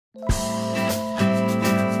Hi,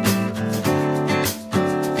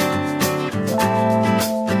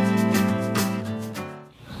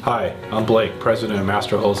 I'm Blake, President of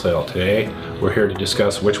Master Wholesale. Today we're here to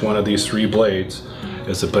discuss which one of these three blades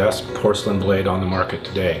is the best porcelain blade on the market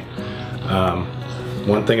today.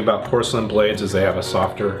 One thing about porcelain blades is they have a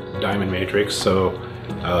softer diamond matrix, so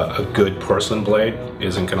a good porcelain blade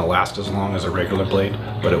isn't going to last as long as a regular blade,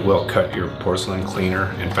 but it will cut your porcelain cleaner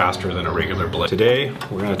and faster than a regular blade. Today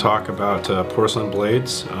we're going to talk about porcelain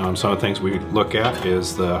blades. Some of the things we look at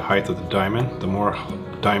is the height of the diamond. The more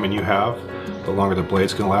diamond you have, the longer the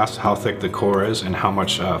blade's going to last, how thick the core is, and how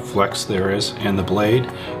much flex there is in the blade.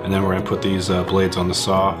 And then we're going to put these blades on the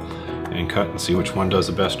saw and cut and see which one does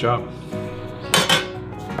the best job.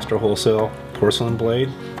 Master Wholesale porcelain blade.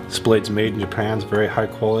 This blade's made in Japan. It's very high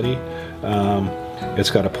quality. It's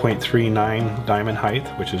got a 0.39 diamond height,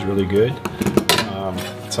 which is really good.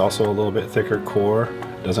 It's also a little bit thicker core.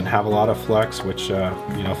 Doesn't have a lot of flex, which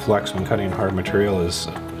you know, flex when cutting hard material is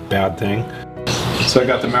a bad thing. So I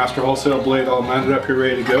got the Master Wholesale blade all mounted up here,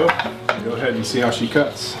 ready to go. Go ahead and see how she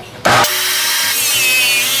cuts.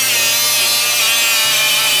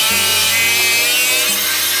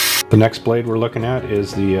 The next blade we're looking at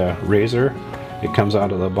is the razor. It comes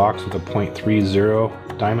out of the box with a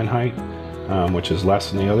 0.30 diamond height, which is less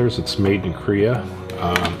than the others. It's made in Korea.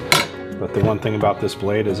 But the one thing about this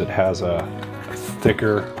blade is it has a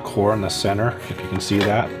thicker core in the center, if you can see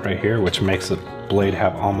that right here, which makes the blade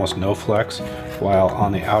have almost no flex, while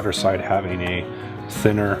on the outer side having a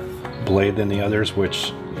thinner blade than the others,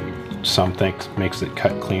 which some think makes it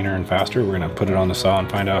cut cleaner and faster. We're going to put it on the saw and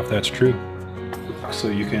find out if that's true. So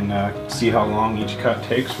you can see how long each cut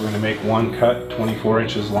takes. We're going to make one cut 24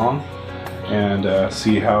 inches long and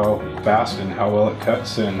see how fast and how well it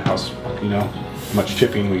cuts and how much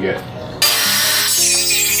chipping we get.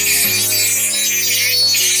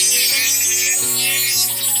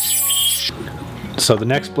 So the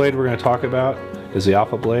next blade we're going to talk about is the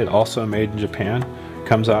Alpha blade, also made in Japan.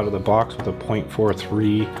 Comes out of the box with a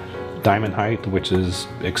 0.43 diamond height, which is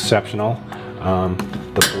exceptional.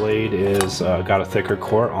 The blade is got a thicker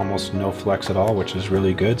core, almost no flex at all, which is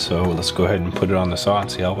really good. So let's go ahead and put it on the saw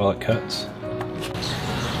and see how well it cuts.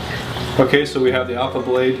 Okay, so we have the Alpha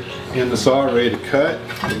blade in the saw ready to cut.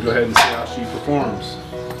 We'll go ahead and see how she performs.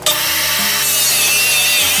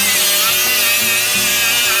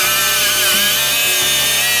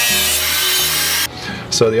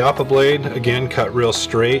 So the Alpha blade, again, cut real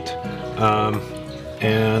straight,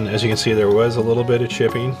 and as you can see, there was a little bit of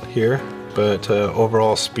chipping here, but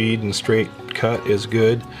overall speed and straight cut is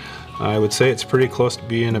good. I would say it's pretty close to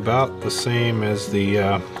being about the same as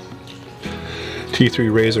the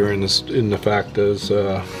T3 razor in the fact as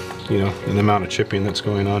you know, in the amount of chipping that's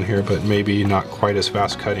going on here, but maybe not quite as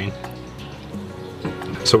fast cutting.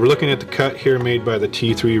 So we're looking at the cut here made by the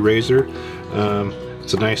T3 razor.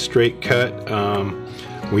 It's a nice straight cut.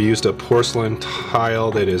 We used a porcelain tile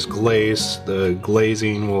that is glazed. The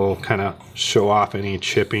glazing will kind of show off any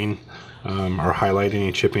chipping or highlight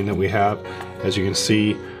any chipping that we have. As you can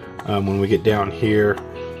see, when we get down here,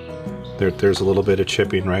 there's a little bit of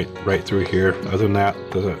chipping right through here. Other than that,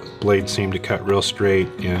 the blade seemed to cut real straight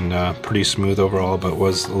and pretty smooth overall, but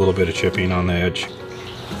was a little bit of chipping on the edge.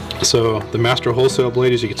 So the Master Wholesale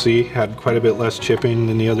blade, as you can see, had quite a bit less chipping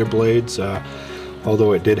than the other blades.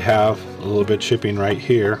 Although it did have a little bit of chipping right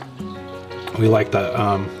here. We like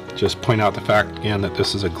to just point out the fact again that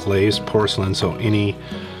this is a glazed porcelain, so any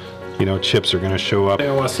chips are going to show up.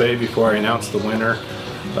 I want to say before I announce the winner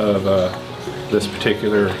of this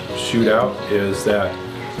particular shootout is that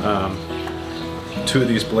two of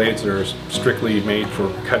these blades are strictly made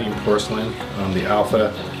for cutting porcelain, the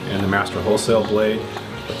Alpha and the Master Wholesale blade.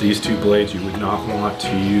 But these two blades you would not want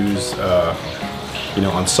to use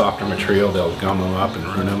on softer material. They'll gum them up and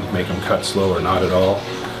ruin them, make them cut slow or not at all.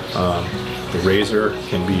 The razor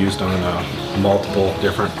can be used on multiple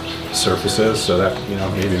different surfaces, so that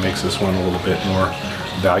maybe makes this one a little bit more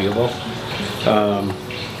valuable.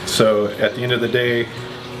 So at the end of the day,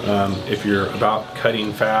 if you're about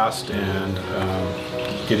cutting fast and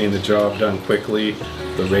getting the job done quickly,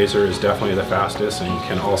 the razor is definitely the fastest and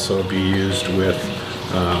can also be used with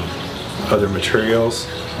other materials.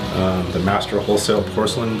 The Master Wholesale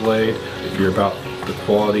porcelain blade, if you're about the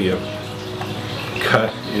quality of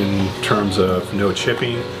cut in terms of no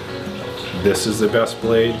chipping, this is the best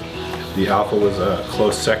blade. The Alpha was a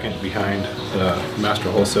close second behind the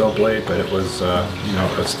Master Wholesale blade, but it was a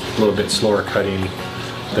little bit slower cutting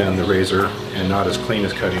than the razor and not as clean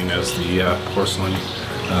as cutting as the porcelain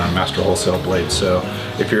Master Wholesale blade. So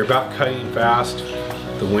if you're about cutting fast,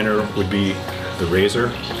 the winner would be the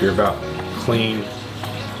razor. If you're about clean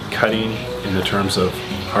cutting in the terms of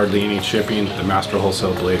hardly any chipping, the Master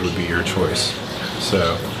Wholesale blade would be your choice.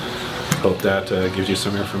 So hope that gives you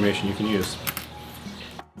some information you can use.